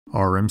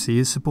RMC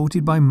is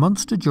supported by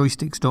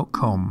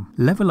MonsterJoysticks.com.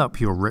 Level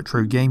up your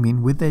retro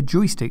gaming with their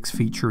joysticks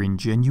featuring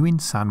genuine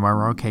Sanwa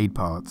arcade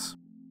parts.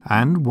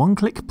 And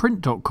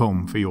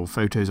OneClickPrint.com for your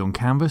photos on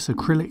canvas,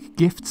 acrylic,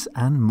 gifts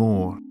and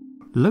more.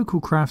 Local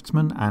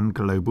craftsmen and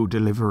global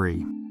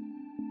delivery.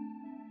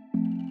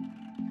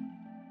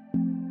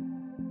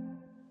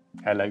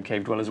 Hello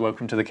Cave Dwellers,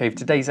 welcome to the Cave.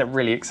 Today's a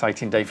really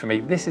exciting day for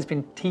me. This has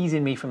been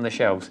teasing me from the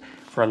shelves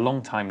for a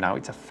long time now.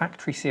 It's a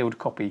factory sealed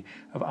copy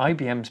of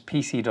IBM's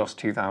PC-DOS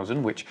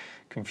 2000, which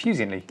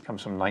confusingly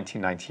comes from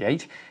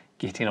 1998,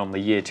 getting on the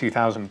year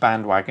 2000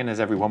 bandwagon as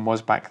everyone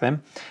was back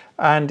then.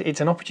 And it's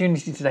an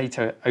opportunity today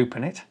to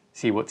open it,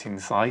 see what's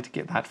inside,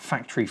 get that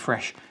factory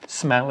fresh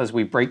smell as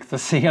we break the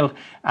seal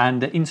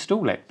and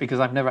install it, because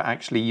I've never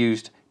actually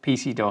used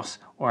PC-DOS,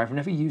 or I've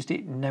never used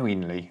it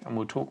knowingly, and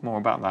we'll talk more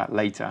about that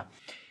later.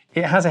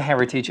 It has a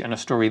heritage and a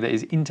story that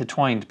is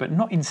intertwined but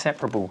not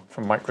inseparable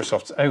from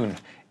Microsoft's own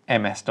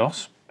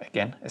MS-DOS.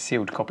 Again, a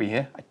sealed copy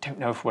here. I don't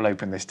know if we'll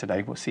open this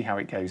today. We'll see how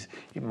it goes.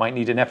 It might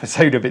need an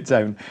episode of its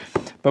own.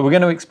 But we're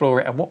going to explore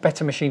it, and what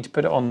better machine to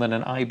put it on than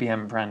an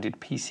IBM branded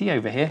PC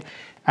over here.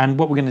 And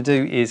what we're going to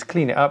do is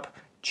clean it up,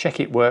 check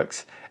it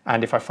works,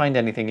 and if I find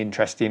anything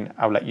interesting,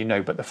 I'll let you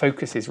know. But the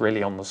focus is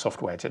really on the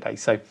software today.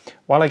 So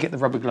while I get the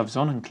rubber gloves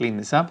on and clean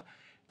this up,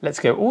 let's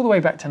go all the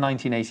way back to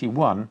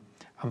 1981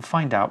 and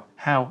find out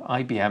how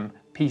IBM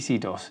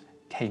PC-DOS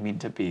came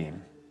into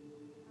being.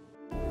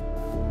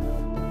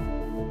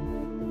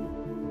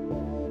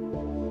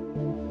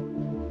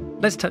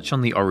 Let's touch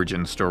on the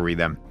origin story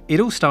then. It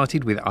all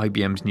started with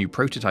IBM's new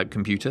prototype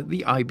computer,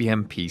 the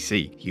IBM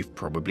PC. You've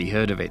probably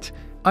heard of it.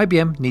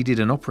 IBM needed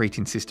an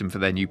operating system for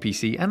their new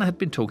PC and had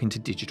been talking to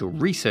Digital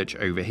Research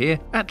over here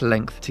at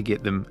length to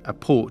get them a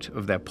port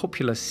of their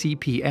popular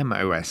CP/M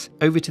OS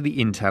over to the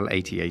Intel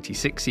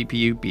 8086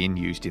 CPU being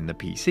used in the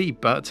PC,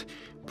 but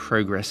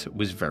progress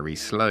was very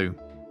slow.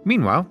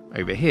 Meanwhile,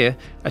 over here,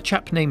 a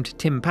chap named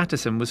Tim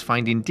Patterson was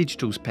finding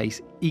Digital's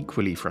pace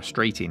equally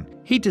frustrating.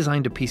 He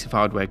designed a piece of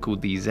hardware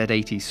called the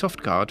Z80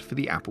 soft card for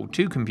the Apple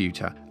II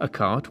computer, a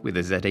card with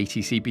a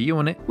Z80 CPU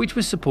on it which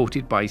was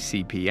supported by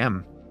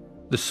CP/M.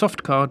 The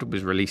soft card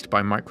was released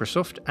by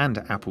Microsoft, and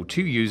Apple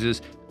II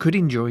users could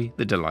enjoy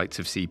the delights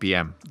of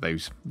CP/M,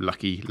 those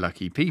lucky,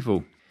 lucky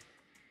people.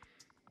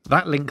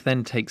 That link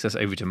then takes us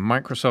over to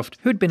Microsoft,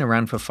 who had been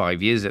around for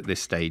 5 years at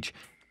this stage.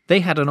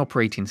 They had an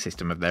operating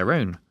system of their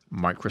own,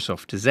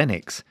 Microsoft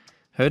Xenix.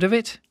 Heard of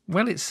it?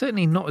 Well, it's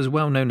certainly not as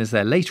well known as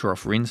their later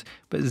offerings,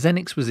 but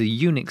Xenix was a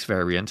Unix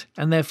variant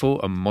and therefore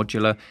a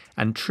modular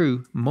and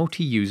true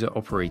multi-user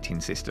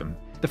operating system.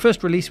 The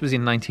first release was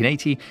in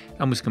 1980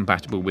 and was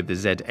compatible with the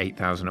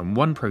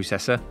Z8001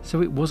 processor,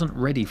 so it wasn't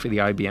ready for the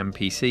IBM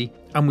PC,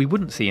 and we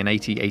wouldn't see an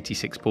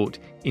 8086 port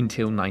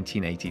until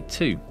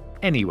 1982.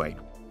 Anyway,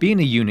 being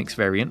a Unix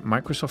variant,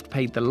 Microsoft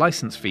paid the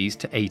license fees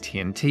to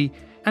AT&T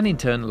and in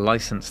turn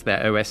licensed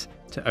their OS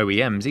to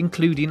OEMs,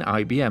 including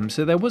IBM,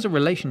 so there was a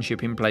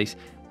relationship in place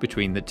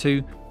between the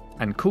two,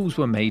 and calls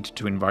were made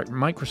to invite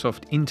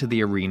Microsoft into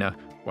the arena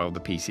while the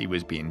PC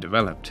was being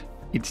developed.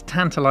 It's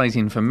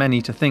tantalizing for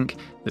many to think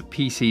that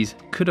PCs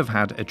could have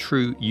had a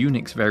true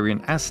Unix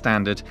variant as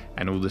standard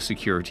and all the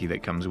security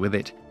that comes with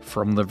it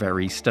from the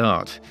very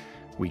start.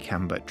 We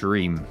can but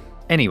dream.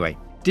 Anyway,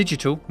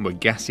 Digital were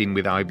gassing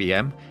with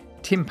IBM.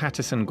 Tim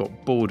Patterson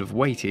got bored of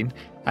waiting,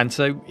 and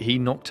so he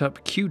knocked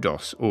up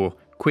QDOS, or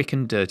Quick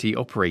and Dirty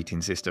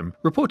Operating System,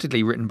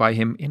 reportedly written by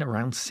him in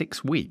around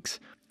 6 weeks,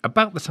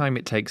 about the time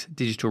it takes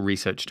Digital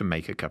Research to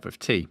make a cup of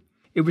tea.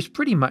 It was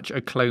pretty much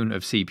a clone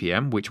of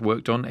CP/M, which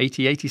worked on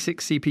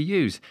 8086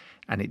 CPUs,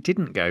 and it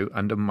didn't go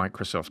under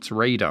Microsoft's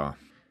radar.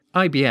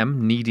 IBM,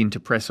 needing to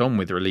press on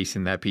with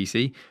releasing their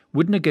PC,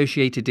 would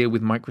negotiate a deal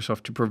with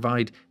Microsoft to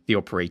provide the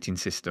operating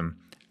system,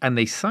 and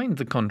they signed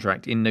the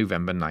contract in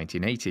November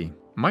 1980.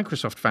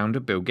 Microsoft founder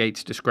Bill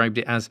Gates described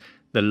it as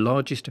the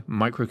largest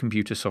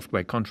microcomputer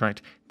software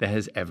contract there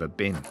has ever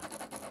been.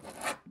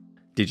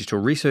 Digital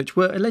Research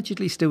were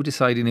allegedly still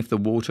deciding if the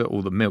water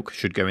or the milk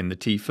should go in the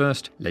tea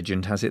first.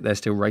 Legend has it they're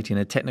still writing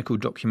a technical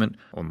document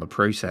on the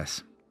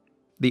process.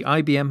 The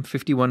IBM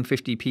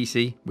 5150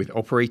 PC with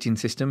operating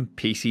system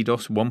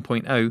PC-DOS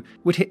 1.0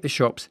 would hit the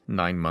shops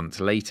 9 months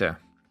later.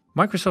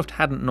 Microsoft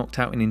hadn't knocked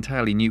out an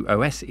entirely new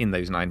OS in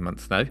those 9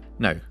 months though.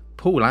 No.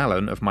 Paul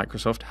Allen of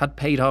Microsoft had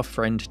paid our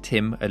friend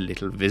Tim a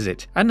little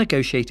visit and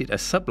negotiated a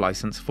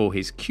sub-license for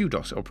his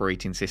QDOS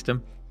operating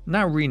system,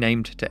 now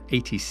renamed to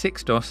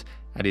 86DOS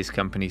at his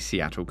company's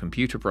Seattle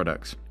Computer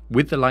Products.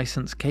 With the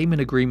license came an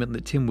agreement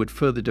that Tim would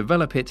further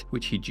develop it,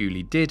 which he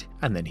duly did,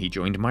 and then he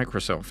joined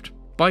Microsoft.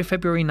 By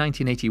February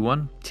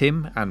 1981,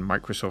 Tim and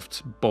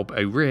Microsoft's Bob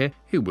O'Rear,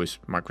 who was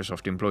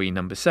Microsoft employee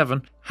number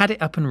 7, had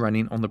it up and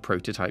running on the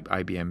prototype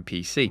IBM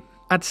PC.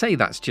 I'd say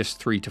that's just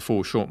 3 to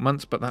 4 short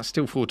months, but that's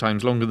still 4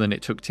 times longer than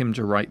it took Tim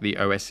to write the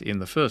OS in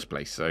the first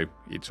place, so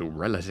it's all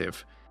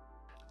relative.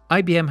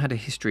 IBM had a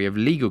history of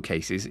legal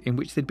cases in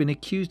which they'd been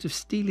accused of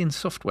stealing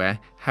software,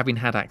 having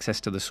had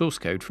access to the source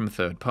code from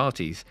third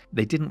parties.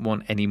 They didn't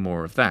want any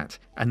more of that,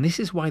 and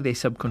this is why they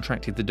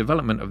subcontracted the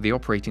development of the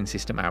operating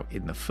system out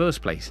in the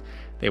first place.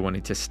 They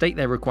wanted to state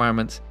their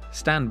requirements,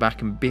 stand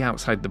back and be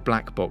outside the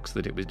black box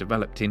that it was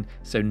developed in,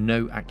 so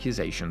no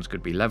accusations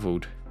could be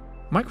levelled.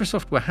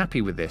 Microsoft were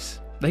happy with this.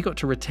 They got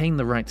to retain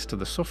the rights to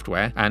the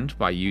software, and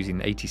by using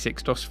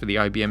 86DOS for the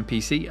IBM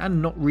PC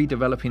and not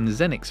redeveloping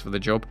Xenix for the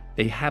job,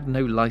 they had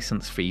no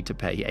license fee to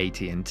pay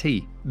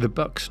AT&T. The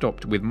buck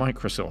stopped with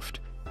Microsoft,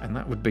 and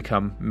that would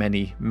become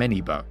many, many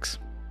bucks.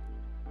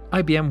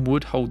 IBM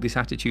would hold this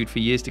attitude for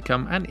years to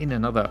come, and in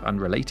another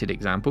unrelated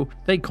example,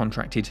 they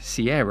contracted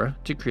Sierra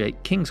to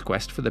create King's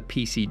Quest for the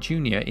PC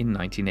Junior in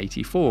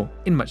 1984.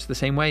 In much the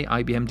same way,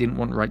 IBM didn't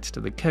want rights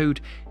to the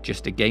code,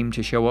 just a game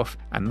to show off,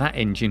 and that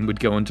engine would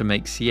go on to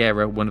make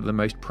Sierra one of the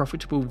most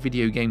profitable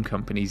video game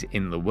companies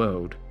in the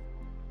world.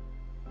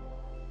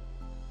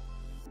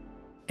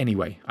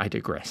 Anyway, I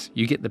digress.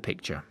 You get the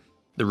picture.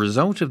 The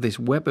result of this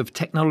web of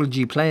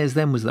technology players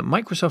then was that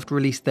Microsoft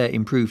released their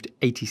improved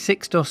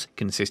 86DOS,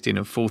 consisting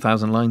of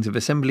 4,000 lines of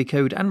assembly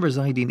code and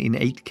residing in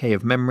 8K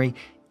of memory,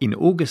 in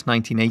August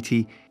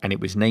 1980, and it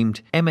was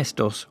named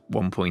MS-DOS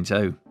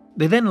 1.0.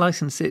 They then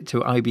licensed it to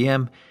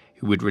IBM,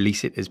 who would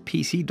release it as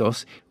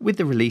PC-DOS with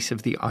the release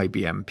of the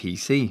IBM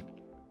PC.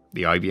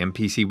 The IBM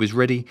PC was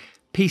ready,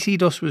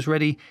 PC-DOS was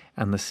ready,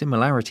 and the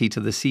similarity to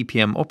the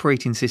CP/M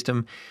operating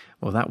system,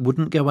 well, that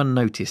wouldn't go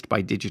unnoticed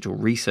by digital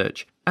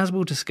research, as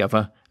we'll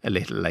discover a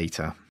little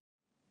later.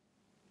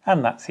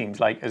 And that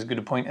seems like as good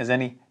a point as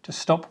any to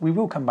stop. We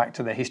will come back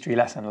to the history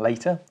lesson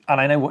later, and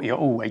I know what you're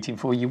all waiting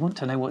for. You want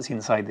to know what's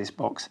inside this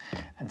box,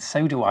 and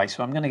so do I.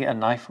 So I'm going to get a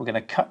knife, we're going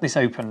to cut this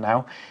open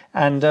now,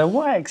 and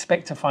what I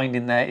expect to find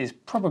in there is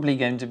probably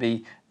going to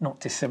be not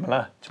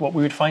dissimilar to what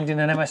we would find in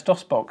an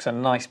MS-DOS box, a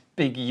nice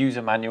big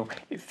user manual.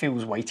 It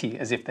feels weighty,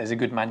 as if there's a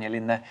good manual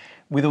in there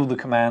with all the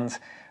commands,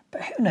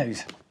 but who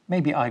knows,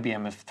 maybe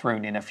IBM have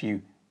thrown in a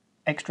few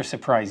extra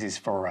surprises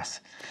for us.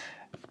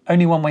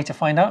 Only one way to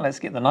find out. Let's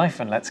get the knife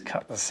and let's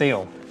cut the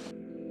seal.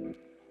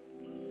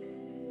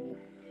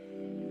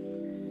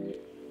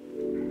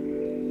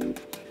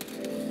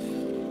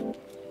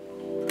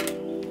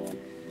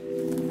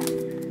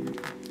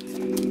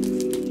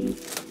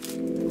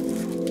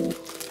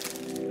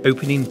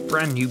 Opening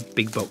brand new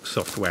big box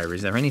software,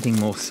 is there anything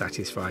more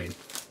satisfying?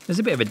 There's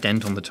a bit of a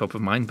dent on the top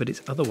of mine, but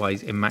it's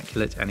otherwise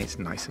immaculate and it's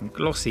nice and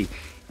glossy.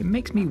 It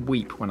makes me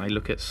weep when I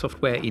look at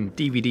software in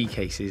DVD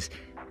cases.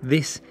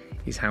 This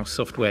is how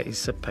software is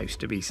supposed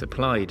to be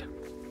supplied.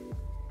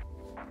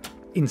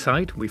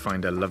 Inside, we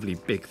find a lovely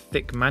big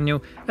thick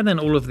manual, and then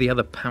all of the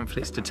other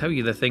pamphlets to tell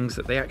you the things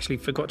that they actually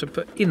forgot to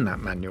put in that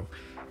manual.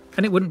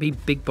 And it wouldn't be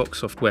big box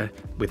software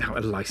without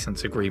a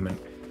license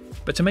agreement.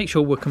 But to make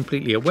sure we're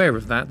completely aware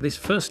of that, this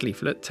first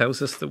leaflet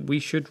tells us that we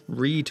should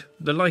read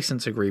the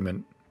license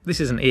agreement. This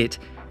isn't it,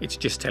 it's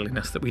just telling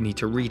us that we need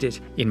to read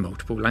it in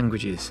multiple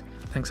languages.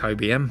 Thanks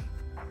IBM.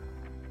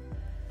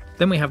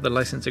 Then we have the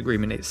license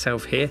agreement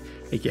itself here,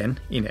 again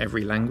in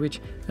every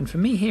language, and for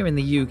me here in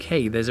the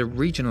UK there's a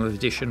regional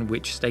edition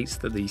which states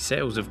that the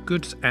Sales of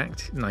Goods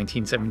Act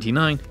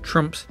 1979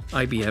 trumps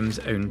IBM's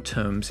own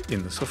terms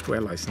in the software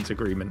license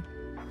agreement.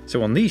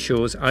 So on these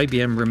shores,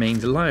 IBM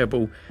remains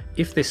liable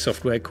if this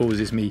software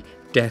causes me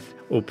death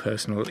or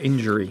personal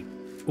injury.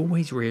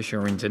 Always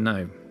reassuring to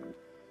know.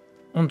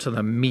 Onto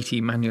the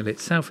meaty manual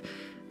itself,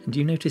 and do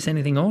you notice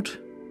anything odd?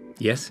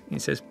 Yes,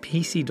 it says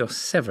PC-DOS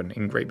 7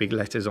 in great big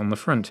letters on the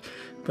front,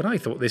 but I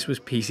thought this was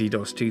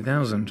PC-DOS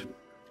 2000.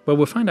 Well,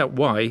 we'll find out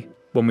why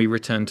when we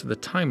return to the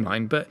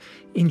timeline, but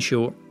in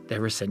short,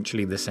 they're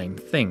essentially the same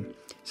thing.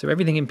 So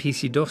everything in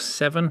PC-DOS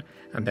 7,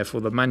 and therefore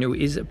the manual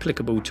is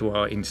applicable to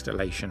our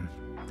installation.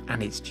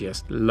 And it's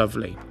just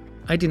lovely.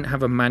 I didn't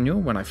have a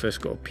manual when I first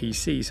got a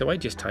PC, so I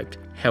just typed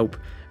help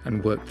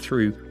and worked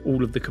through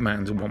all of the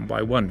commands one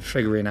by one,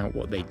 figuring out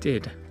what they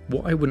did.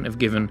 What I wouldn't have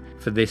given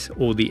for this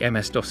or the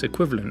MS-DOS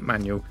equivalent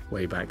manual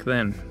way back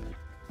then.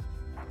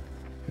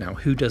 Now,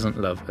 who doesn't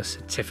love a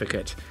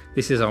certificate?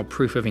 This is our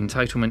proof of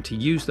entitlement to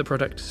use the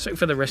product, so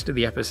for the rest of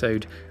the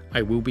episode,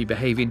 I will be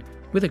behaving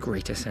with a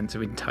greater sense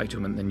of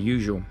entitlement than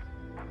usual.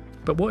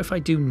 But what if I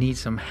do need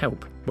some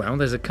help? Well,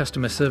 there's a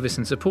customer service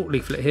and support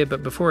leaflet here,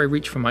 but before I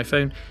reach for my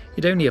phone,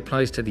 it only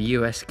applies to the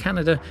US,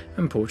 Canada,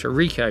 and Puerto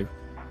Rico.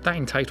 That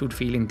entitled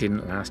feeling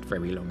didn't last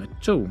very long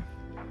at all.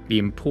 The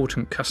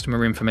important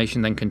customer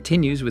information then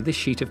continues with this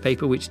sheet of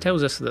paper which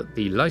tells us that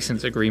the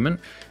license agreement,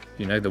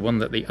 you know, the one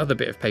that the other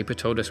bit of paper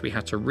told us we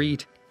had to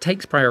read,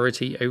 takes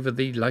priority over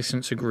the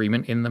license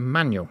agreement in the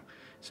manual.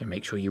 So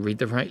make sure you read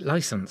the right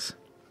license.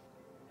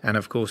 And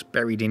of course,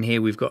 buried in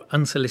here, we've got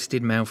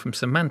unsolicited mail from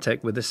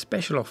Symantec with a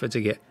special offer to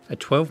get a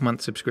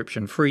 12-month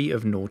subscription free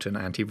of Norton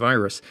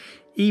antivirus,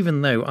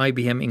 even though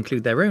IBM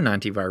include their own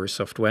antivirus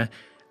software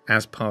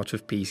as part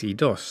of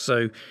PC-DOS, so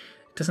it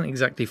doesn't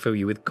exactly fill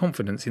you with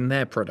confidence in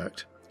their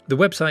product. The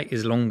website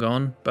is long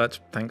gone, but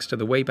thanks to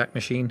the Wayback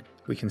Machine,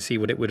 we can see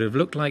what it would have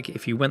looked like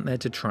if you went there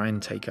to try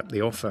and take up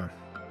the offer.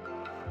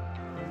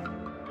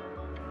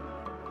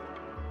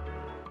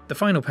 The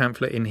final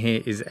pamphlet in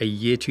here is a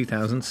year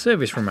 2000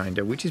 service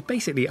reminder, which is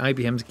basically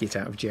IBM's get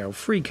out of jail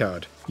free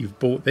card. You've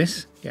bought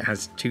this, it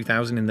has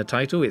 2000 in the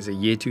title, it's a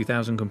year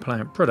 2000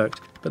 compliant product,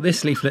 but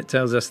this leaflet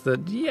tells us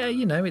that, yeah,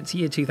 you know, it's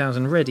year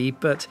 2000 ready,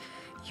 but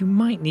you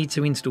might need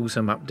to install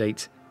some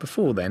updates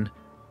before then,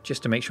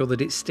 just to make sure that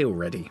it's still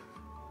ready.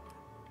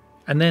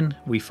 And then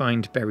we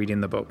find buried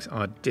in the box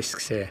our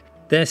discs here.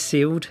 They're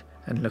sealed,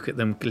 and look at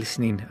them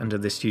glistening under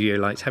the studio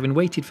lights, having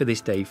waited for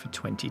this day for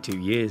 22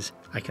 years.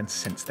 I can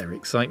sense their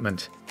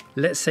excitement.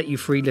 Let's set you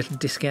free, little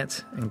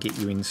diskettes, and get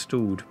you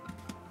installed.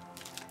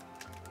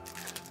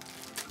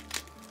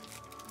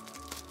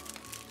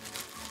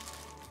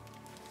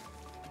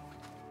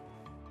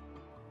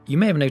 You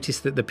may have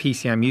noticed that the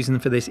PC I'm using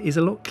for this is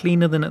a lot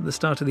cleaner than at the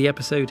start of the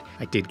episode.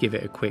 I did give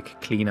it a quick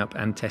clean up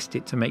and test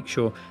it to make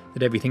sure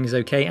that everything is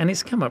okay, and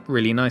it's come up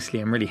really nicely.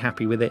 I'm really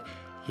happy with it.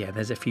 Yeah,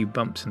 there's a few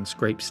bumps and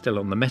scrapes still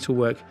on the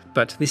metalwork,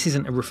 but this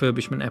isn't a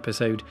refurbishment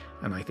episode,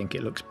 and I think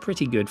it looks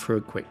pretty good for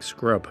a quick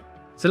scrub.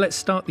 So let's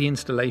start the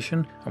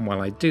installation, and while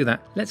I do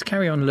that, let's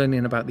carry on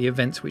learning about the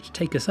events which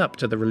take us up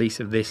to the release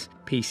of this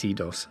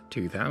PC-DOS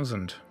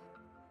 2000.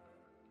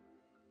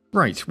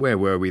 Right, where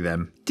were we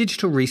then?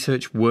 Digital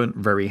Research weren't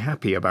very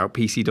happy about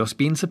PC-DOS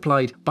being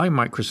supplied by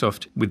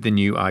Microsoft with the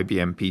new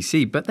IBM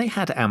PC, but they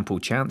had ample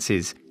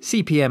chances.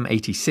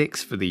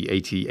 CPM86 for the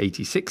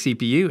 8086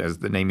 CPU, as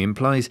the name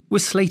implies,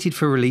 was slated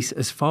for release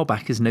as far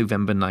back as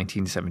November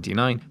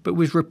 1979, but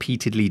was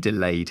repeatedly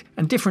delayed,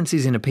 and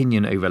differences in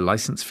opinion over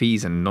license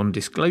fees and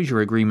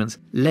non-disclosure agreements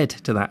led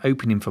to that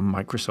opening for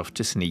Microsoft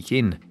to sneak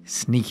in.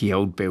 Sneaky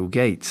old Bill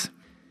Gates.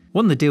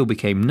 When the deal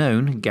became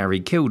known, Gary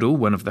Kildall,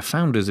 one of the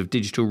founders of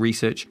Digital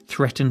Research,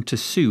 threatened to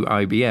sue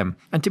IBM,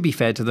 and to be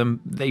fair to them,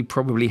 they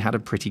probably had a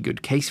pretty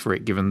good case for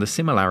it given the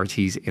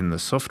similarities in the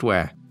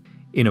software.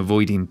 In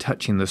avoiding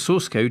touching the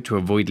source code to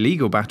avoid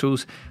legal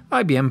battles,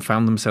 IBM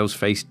found themselves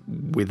faced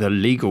with a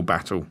legal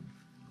battle.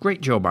 Great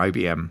job,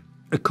 IBM.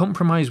 A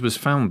compromise was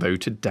found, though,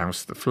 to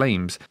douse the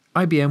flames.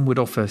 IBM would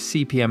offer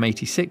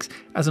CPM86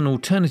 as an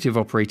alternative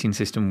operating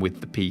system with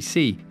the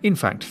PC. In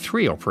fact,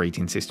 3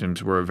 operating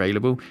systems were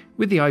available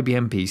with the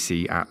IBM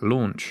PC at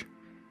launch.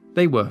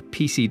 They were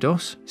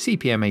PC-DOS,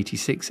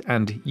 CPM86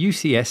 and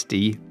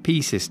UCSD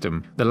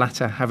P-System, the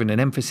latter having an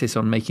emphasis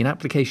on making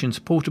applications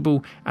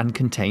portable and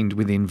contained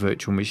within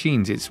virtual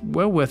machines. It's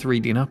well worth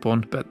reading up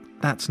on, but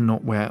that's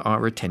not where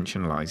our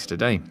attention lies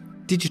today.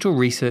 Digital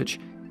Research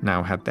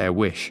now had their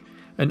wish.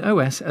 An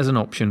OS as an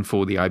option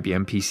for the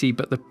IBM PC,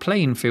 but the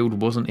playing field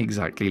wasn't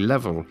exactly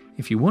level.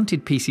 If you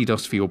wanted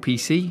PC-DOS for your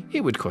PC,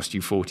 it would cost you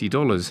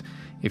 $40.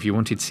 If you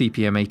wanted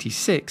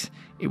CPM86,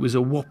 it was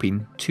a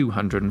whopping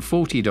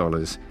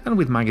 $240. And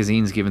with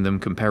magazines giving them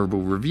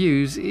comparable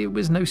reviews, it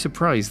was no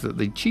surprise that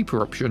the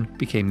cheaper option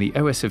became the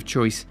OS of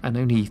choice, and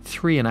only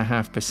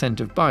 3.5%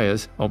 of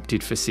buyers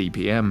opted for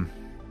CPM.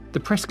 The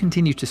press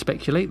continued to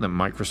speculate that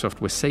Microsoft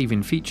was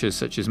saving features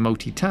such as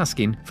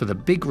multitasking for the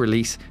big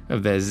release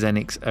of their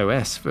Xenix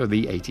OS for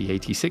the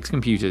 8086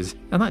 computers,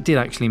 and that did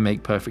actually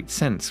make perfect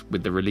sense.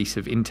 With the release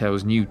of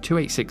Intel's new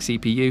 286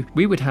 CPU,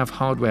 we would have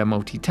hardware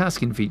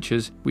multitasking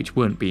features which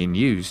weren't being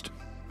used.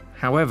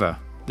 However,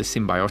 the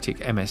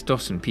symbiotic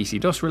MS-DOS and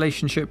PC-DOS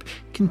relationship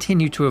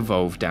continued to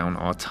evolve down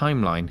our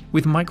timeline,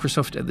 with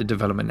Microsoft at the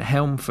development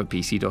helm for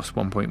PC-DOS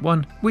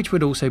 1.1, which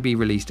would also be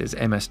released as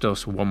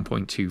MS-DOS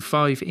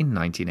 1.25 in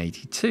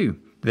 1982.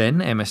 Then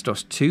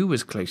MS-DOS 2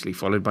 was closely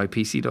followed by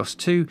PC-DOS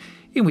 2,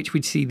 in which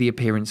we'd see the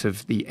appearance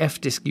of the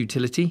F-Disk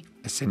utility,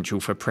 essential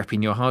for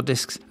prepping your hard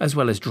disks, as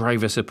well as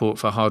driver support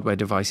for hardware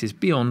devices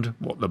beyond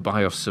what the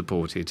BIOS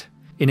supported.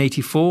 In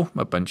 '84,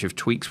 a bunch of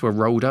tweaks were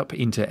rolled up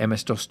into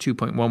MS-DOS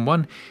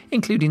 2.11,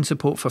 including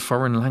support for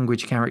foreign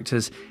language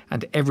characters,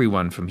 and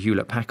everyone from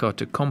Hewlett-Packard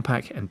to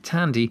Compaq and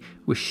Tandy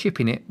was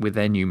shipping it with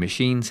their new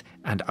machines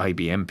and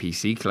IBM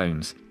PC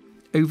clones.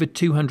 Over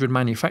 200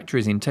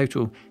 manufacturers in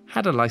total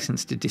had a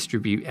license to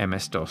distribute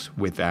MS-DOS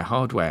with their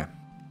hardware.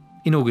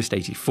 In August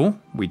 '84,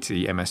 we'd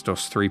see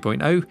MS-DOS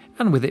 3.0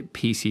 and with it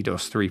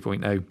PC-DOS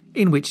 3.0,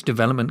 in which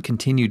development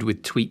continued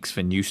with tweaks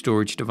for new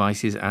storage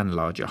devices and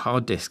larger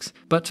hard disks,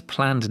 but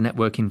planned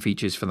networking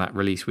features for that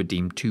release were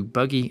deemed too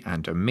buggy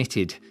and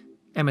omitted.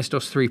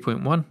 MS-DOS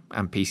 3.1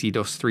 and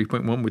PC-DOS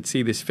 3.1 would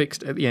see this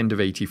fixed at the end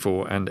of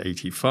 '84 and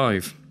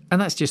 '85.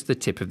 And that's just the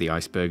tip of the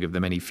iceberg of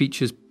the many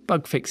features,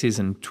 bug fixes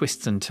and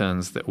twists and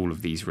turns that all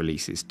of these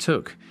releases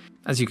took.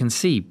 As you can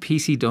see,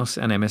 PC-DOS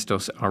and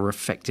MS-DOS are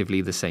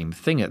effectively the same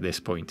thing at this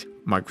point.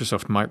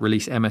 Microsoft might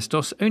release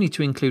MS-DOS only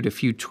to include a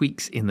few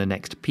tweaks in the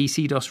next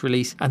PC-DOS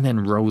release and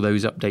then roll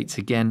those updates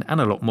again and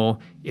a lot more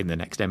in the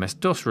next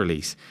MS-DOS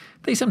release.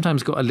 They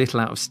sometimes got a little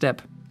out of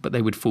step, but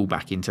they would fall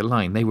back into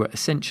line. They were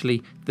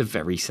essentially the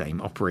very same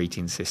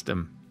operating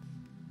system.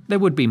 There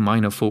would be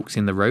minor forks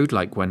in the road,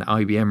 like when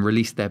IBM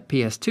released their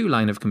PS2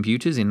 line of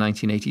computers in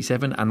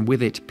 1987 and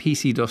with it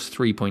PC-DOS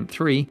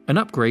 3.3, an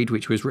upgrade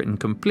which was written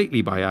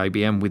completely by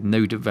IBM with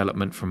no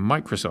development from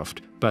Microsoft,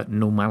 but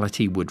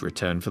normality would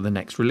return for the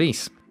next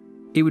release.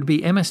 It would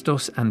be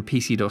MS-DOS and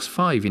PC-DOS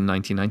 5 in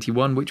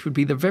 1991, which would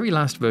be the very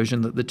last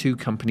version that the two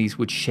companies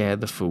would share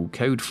the full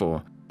code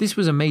for. This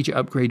was a major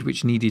upgrade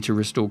which needed to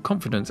restore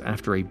confidence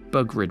after a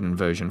bug-ridden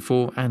version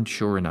 4, and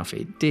sure enough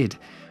it did.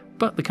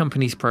 But the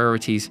company's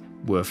priorities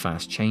were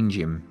fast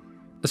changing.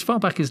 As far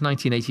back as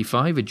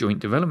 1985, a joint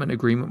development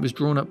agreement was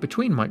drawn up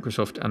between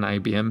Microsoft and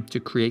IBM to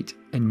create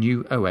a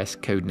new OS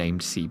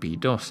codenamed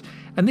CB-DOS,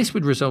 and this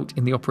would result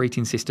in the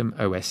operating system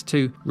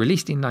OS/2,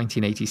 released in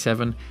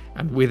 1987,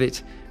 and with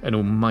it, an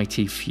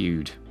almighty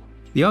feud.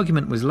 The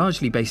argument was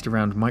largely based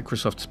around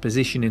Microsoft's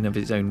positioning of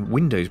its own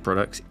Windows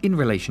products in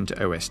relation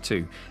to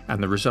OS/2,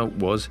 and the result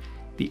was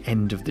the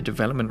end of the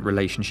development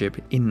relationship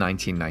in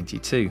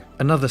 1992,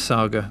 another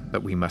saga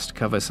that we must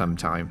cover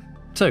sometime.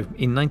 So,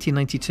 in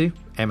 1992,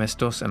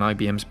 MS-DOS and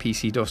IBM's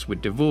PC-DOS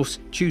would divorce,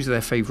 choose their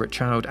favourite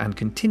child and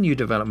continue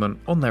development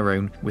on their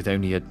own with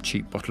only a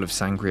cheap bottle of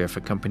sangria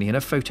for company and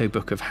a photo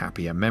book of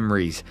happier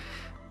memories.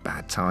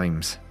 Bad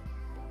times.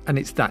 And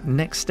it's that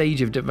next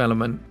stage of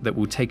development that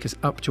will take us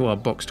up to our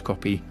boxed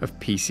copy of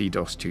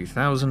PC-DOS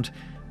 2000,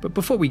 but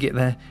before we get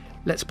there,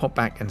 let's pop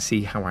back and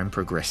see how I'm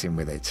progressing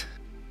with it.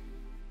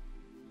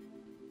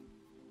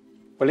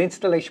 Well,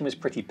 installation was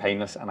pretty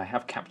painless, and I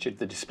have captured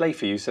the display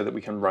for you so that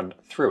we can run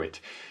through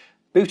it.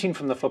 Booting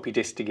from the floppy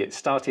disk to get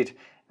started,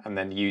 and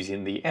then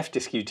using the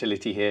fdisk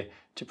utility here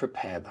to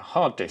prepare the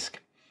hard disk.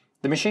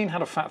 The machine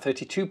had a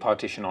FAT32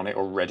 partition on it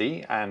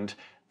already, and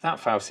that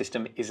file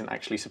system isn't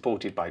actually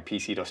supported by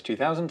PC-DOS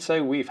 2000,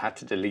 so we've had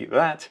to delete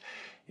that.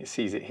 It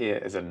sees it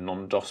here as a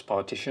non-DOS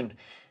partition,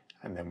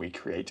 and then we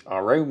create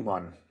our own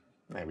one.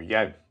 There we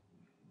go.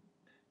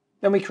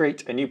 Then we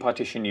create a new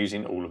partition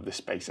using all of the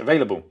space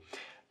available.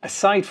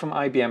 Aside from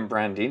IBM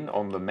branding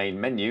on the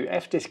main menu,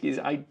 fdisk is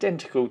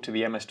identical to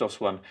the MS-DOS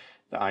one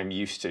that I'm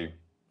used to.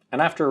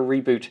 And after a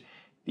reboot,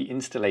 the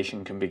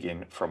installation can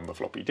begin from the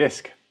floppy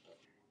disk.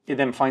 It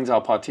then finds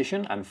our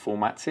partition and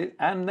formats it,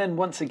 and then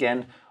once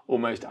again,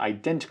 almost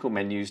identical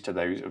menus to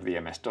those of the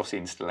MS-DOS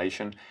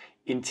installation,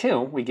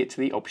 until we get to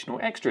the optional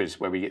extras,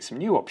 where we get some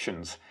new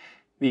options.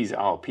 These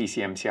are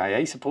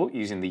PCMCIA support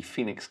using the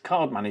Xenix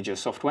Card Manager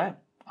software,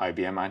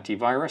 IBM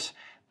Antivirus,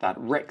 that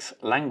Rex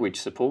language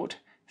support,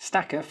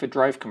 Stacker for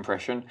drive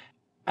compression,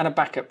 and a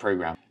backup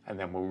program. And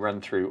then we'll run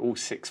through all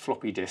 6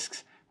 floppy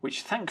disks,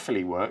 which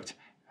thankfully worked,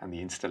 and the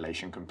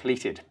installation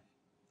completed.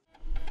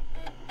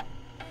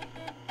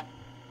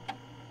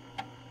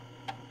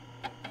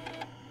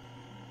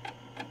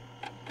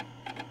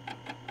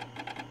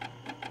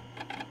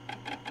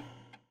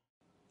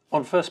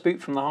 On first boot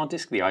from the hard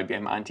disk, the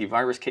IBM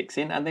antivirus kicks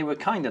in, and they were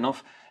kind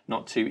enough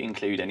not to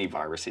include any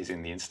viruses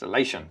in the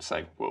installation,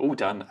 so we're all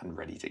done and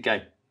ready to go.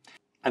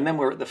 And then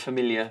we're at the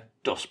familiar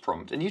DOS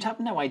prompt, and you'd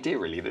have no idea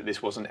really that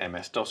this wasn't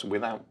MS-DOS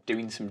without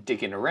doing some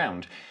digging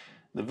around.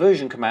 The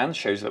version command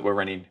shows that we're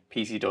running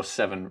PC-DOS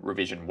 7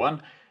 revision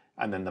 1,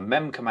 and then the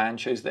mem command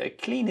shows that a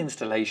clean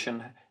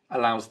installation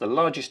allows the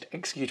largest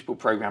executable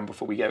program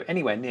before we go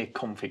anywhere near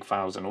config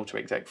files and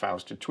autoexec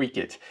files to tweak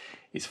it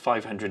is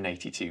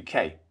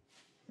 582K.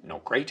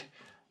 Not great,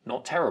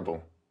 not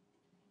terrible.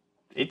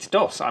 It's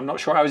DOS. I'm not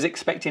sure I was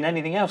expecting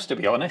anything else, to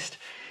be honest.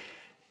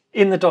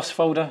 In the DOS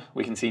folder,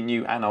 we can see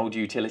new and old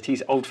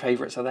utilities. Old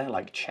favourites are there,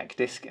 like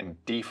checkdisk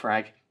and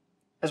defrag,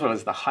 as well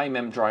as the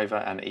HiMem driver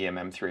and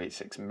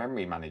EMM386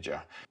 memory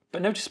manager.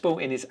 But noticeable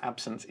in its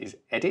absence is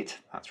edit.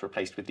 That's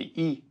replaced with the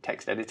E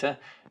text editor,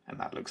 and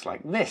that looks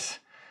like this.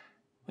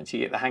 Once you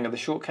get the hang of the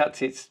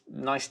shortcuts, it's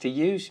nice to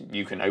use.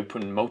 You can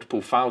open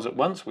multiple files at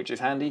once, which is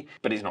handy,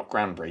 but it's not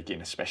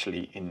groundbreaking,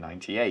 especially in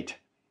 98.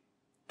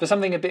 For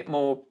something a bit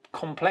more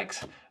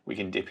complex, we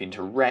can dip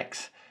into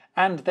Rex,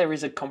 and there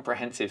is a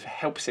comprehensive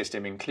help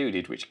system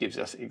included, which gives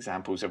us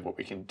examples of what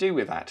we can do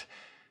with that.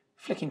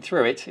 Flicking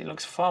through it, it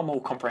looks far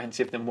more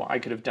comprehensive than what I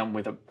could have done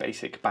with a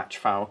basic batch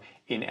file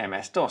in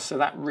MS-DOS, so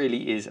that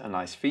really is a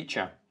nice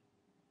feature.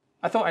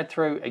 I thought I'd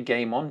throw a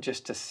game on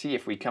just to see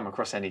if we come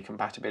across any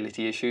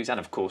compatibility issues, and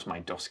of course my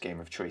DOS game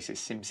of choice is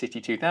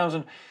SimCity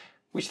 2000,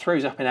 which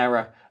throws up an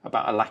error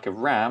about a lack of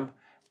RAM,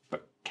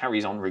 but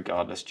carries on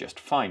regardless just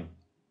fine.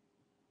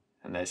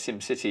 And there's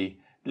SimCity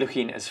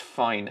looking as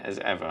fine as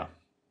ever.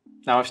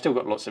 Now I've still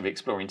got lots of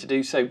exploring to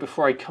do, so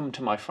before I come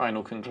to my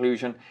final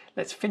conclusion,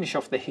 let's finish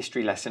off the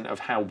history lesson of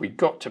how we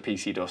got to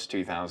PC-DOS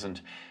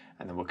 2000,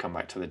 and then we'll come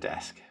back to the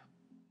desk.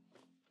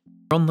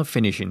 We're on the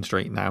finishing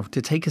straight now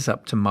to take us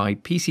up to my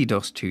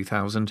PC-DOS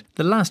 2000,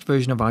 the last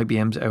version of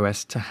IBM's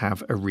OS to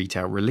have a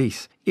retail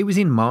release. It was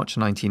in March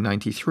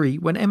 1993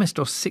 when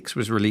MS-DOS 6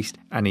 was released,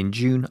 and in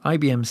June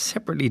IBM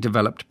separately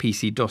developed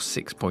PC-DOS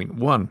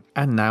 6.1,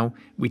 and now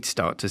we'd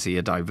start to see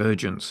a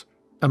divergence.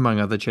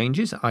 Among other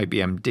changes,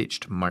 IBM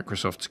ditched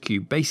Microsoft's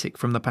QBasic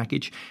from the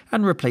package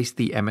and replaced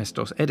the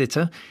MS-DOS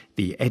editor,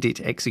 the edit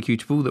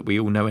executable that we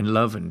all know and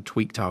love and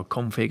tweaked our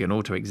config and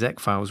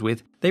autoexec files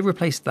with. They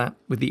replaced that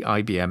with the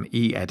IBM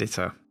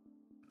E-editor.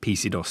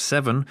 PC-DOS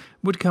 7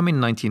 would come in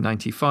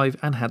 1995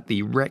 and had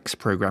the Rex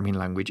programming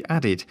language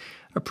added,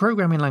 a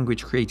programming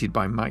language created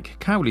by Mike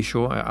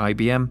Cowlishaw at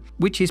IBM,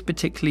 which is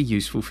particularly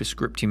useful for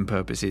scripting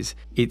purposes.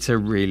 It's a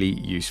really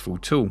useful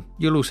tool.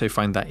 You'll also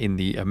find that in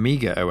the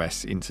Amiga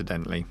OS,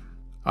 incidentally.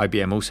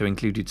 IBM also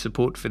included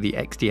support for the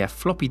XDF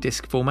floppy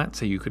disk format,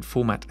 so you could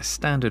format a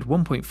standard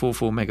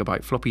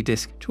 1.44MB floppy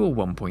disk to a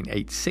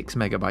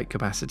 1.86MB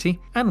capacity,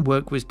 and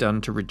work was done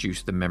to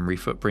reduce the memory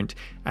footprint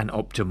and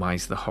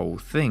optimize the whole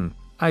thing.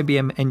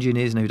 IBM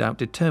engineers no doubt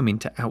determined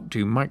to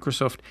outdo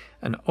Microsoft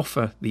and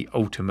offer the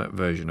ultimate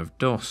version of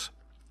DOS.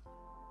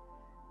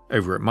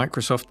 Over at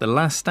Microsoft, the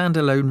last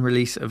standalone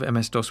release of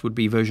MS-DOS would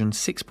be version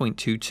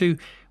 6.22,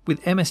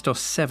 with MS-DOS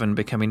 7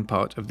 becoming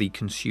part of the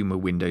consumer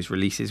Windows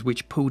releases,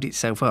 which pulled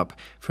itself up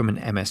from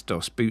an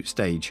MS-DOS boot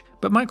stage.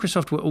 But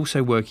Microsoft were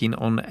also working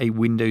on a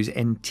Windows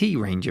NT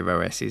range of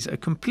OSs, a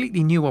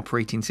completely new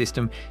operating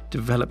system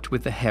developed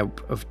with the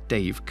help of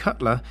Dave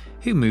Cutler,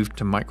 who moved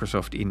to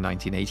Microsoft in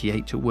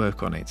 1988 to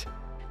work on it.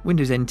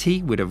 Windows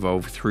NT would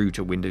evolve through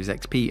to Windows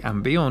XP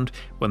and beyond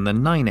when the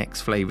 9X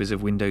flavours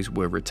of Windows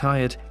were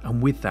retired,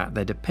 and with that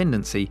their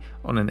dependency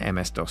on an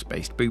MS-DOS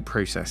based boot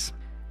process.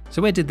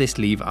 So where did this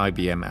leave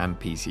IBM and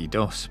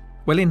PC-DOS?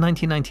 Well, in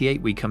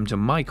 1998 we come to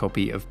my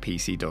copy of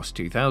PC-DOS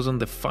 2000,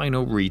 the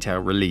final retail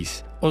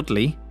release.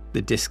 Oddly,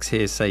 the discs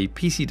here say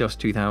PC-DOS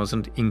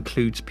 2000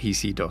 includes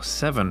PC-DOS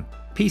 7.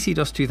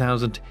 PC-DOS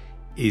 2000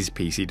 is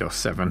PC-DOS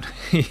 7.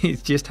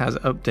 It just has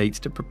updates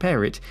to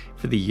prepare it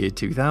for the year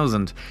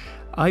 2000.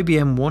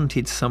 IBM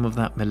wanted some of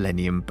that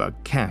Millennium Bug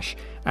cache,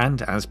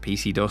 and as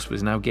PC-DOS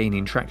was now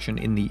gaining traction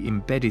in the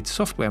embedded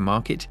software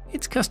market,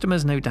 its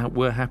customers no doubt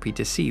were happy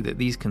to see that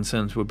these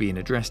concerns were being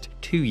addressed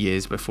 2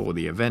 years before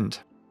the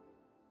event.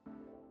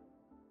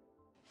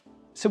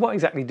 So what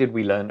exactly did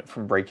we learn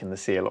from breaking the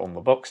seal on the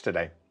box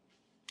today?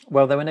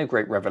 Well, there were no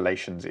great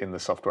revelations in the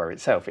software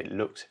itself. It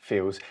looks,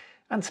 feels,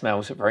 and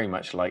smells very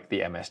much like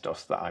the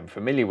MS-DOS that I'm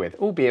familiar with,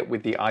 albeit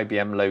with the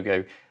IBM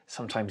logo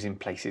sometimes in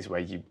places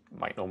where you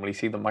might normally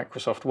see the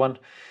Microsoft one.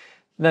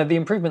 Now, the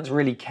improvements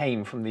really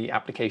came from the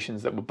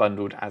applications that were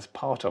bundled as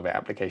part of it,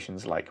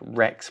 applications like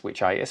Rex,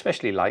 which I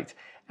especially liked,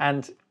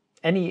 and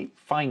any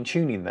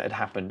fine-tuning that had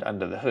happened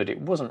under the hood.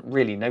 It wasn't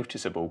really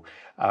noticeable.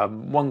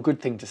 One good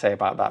thing to say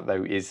about that,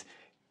 though, is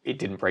it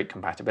didn't break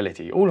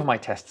compatibility. All of my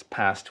tests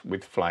passed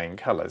with flying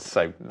colours,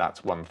 so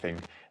that's one thing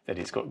that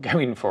it's got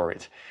going for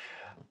it.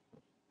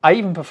 I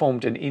even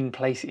performed an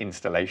in-place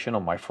installation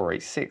on my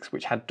 486,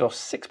 which had DOS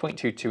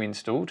 6.22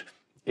 installed.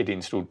 It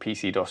installed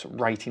PC-DOS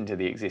right into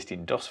the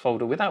existing DOS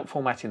folder without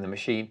formatting the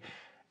machine,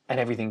 and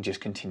everything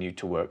just continued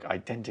to work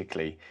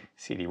identically.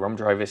 CD-ROM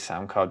drivers,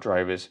 sound card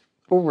drivers,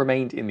 all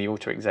remained in the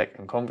autoexec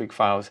and config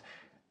files,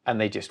 and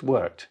they just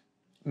worked.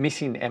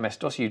 Missing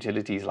MS-DOS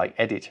utilities like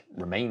edit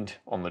remained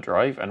on the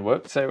drive and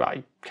worked, so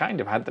I kind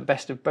of had the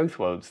best of both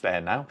worlds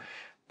there now.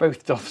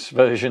 Both DOS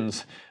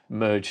versions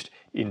merged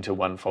into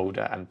one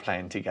folder and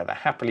playing together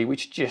happily,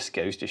 which just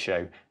goes to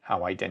show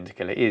how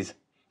identical it is.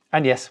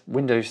 And yes,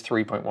 Windows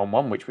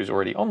 3.11, which was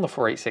already on the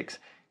 486,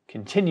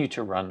 continued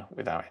to run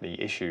without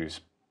any issues.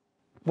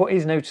 What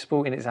is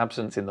noticeable in its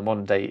absence in the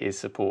modern day is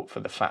support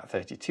for the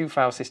FAT32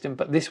 file system,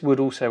 but this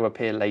would also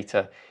appear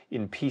later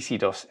in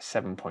PC-DOS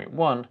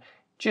 7.1,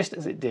 just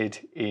as it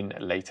did in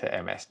later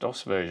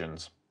MS-DOS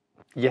versions.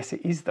 Yes,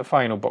 it is the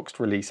final boxed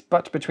release,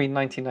 but between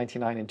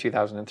 1999 and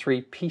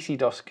 2003,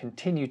 PC-DOS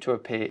continued to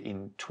appear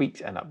in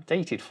tweaked and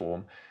updated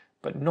form,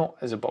 but not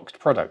as a boxed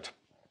product.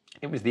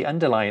 It was the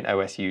underlying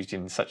OS used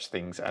in such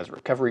things as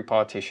recovery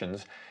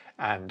partitions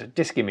and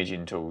disk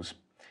imaging tools,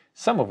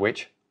 some of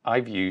which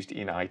I've used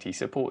in IT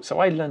support. So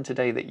I learned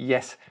today that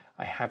yes,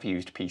 I have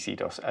used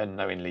PC-DOS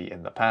unknowingly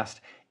in the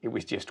past. It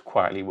was just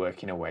quietly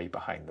working away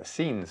behind the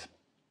scenes.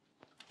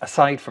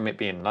 Aside from it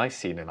being nice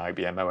seeing an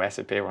IBM OS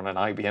appear on an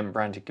IBM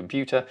branded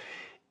computer,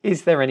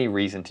 is there any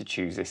reason to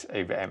choose this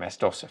over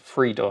MS-DOS,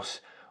 FreeDOS,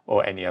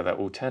 or any other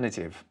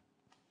alternative?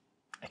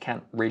 I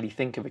can't really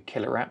think of a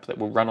killer app that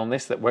will run on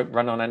this that won't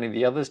run on any of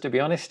the others, to be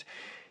honest.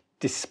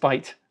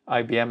 Despite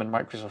IBM and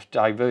Microsoft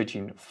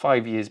diverging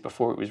 5 years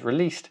before it was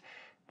released,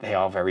 they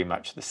are very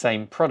much the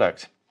same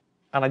product.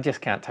 And I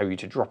just can't tell you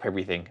to drop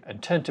everything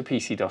and turn to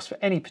PC-DOS for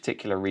any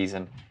particular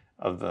reason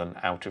other than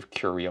out of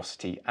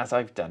curiosity, as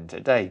I've done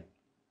today.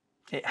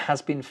 It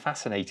has been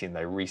fascinating,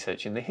 though,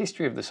 researching the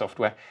history of the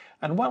software,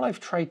 and while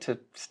I've tried to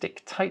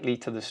stick tightly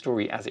to the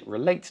story as it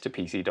relates to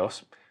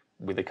PC-DOS,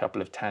 with a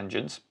couple of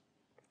tangents,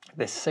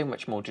 there's so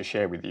much more to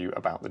share with you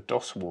about the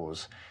DOS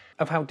wars,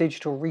 of how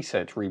digital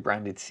research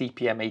rebranded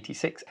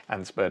CPM86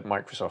 and spurred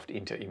Microsoft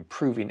into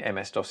improving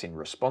MS-DOS in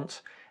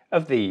response,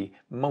 of the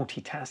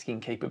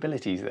multitasking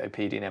capabilities that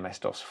appeared in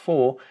MS-DOS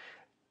 4,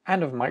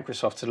 and of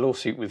Microsoft's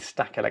lawsuit with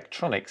Stack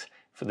Electronics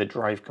for the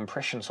drive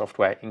compression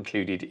software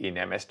included in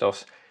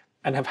MS-DOS,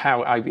 and of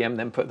how IBM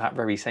then put that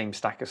very same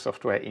stack of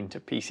software into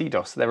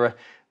PC-DOS. There are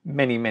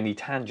many, many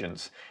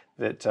tangents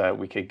that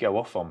we could go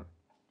off on.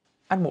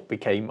 And what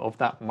became of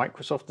that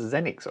Microsoft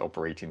Xenix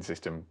operating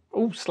system?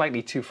 All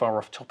slightly too far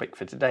off topic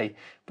for today,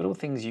 but all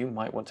things you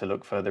might want to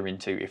look further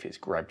into if it's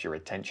grabbed your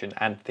attention,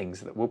 and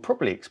things that we'll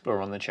probably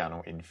explore on the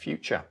channel in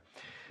future.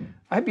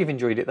 I hope you've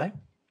enjoyed it though.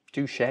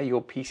 Do share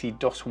your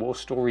PC-DOS war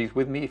stories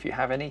with me if you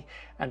have any,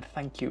 and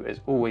thank you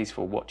as always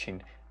for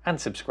watching and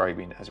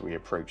subscribing as we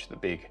approach the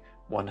big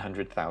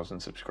 100,000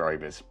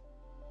 subscribers.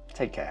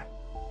 Take care.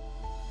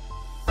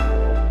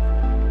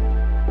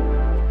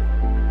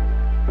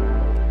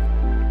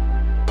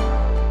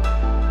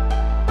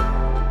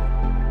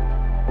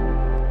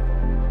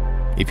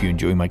 If you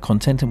enjoy my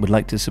content and would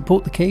like to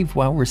support the cave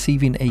while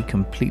receiving a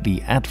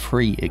completely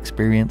ad-free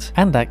experience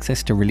and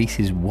access to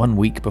releases 1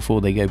 week before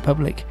they go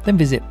public, then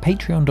visit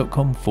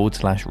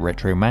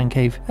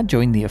patreon.com/retromancave and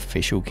join the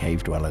official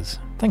Cave Dwellers.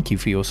 Thank you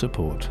for your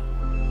support.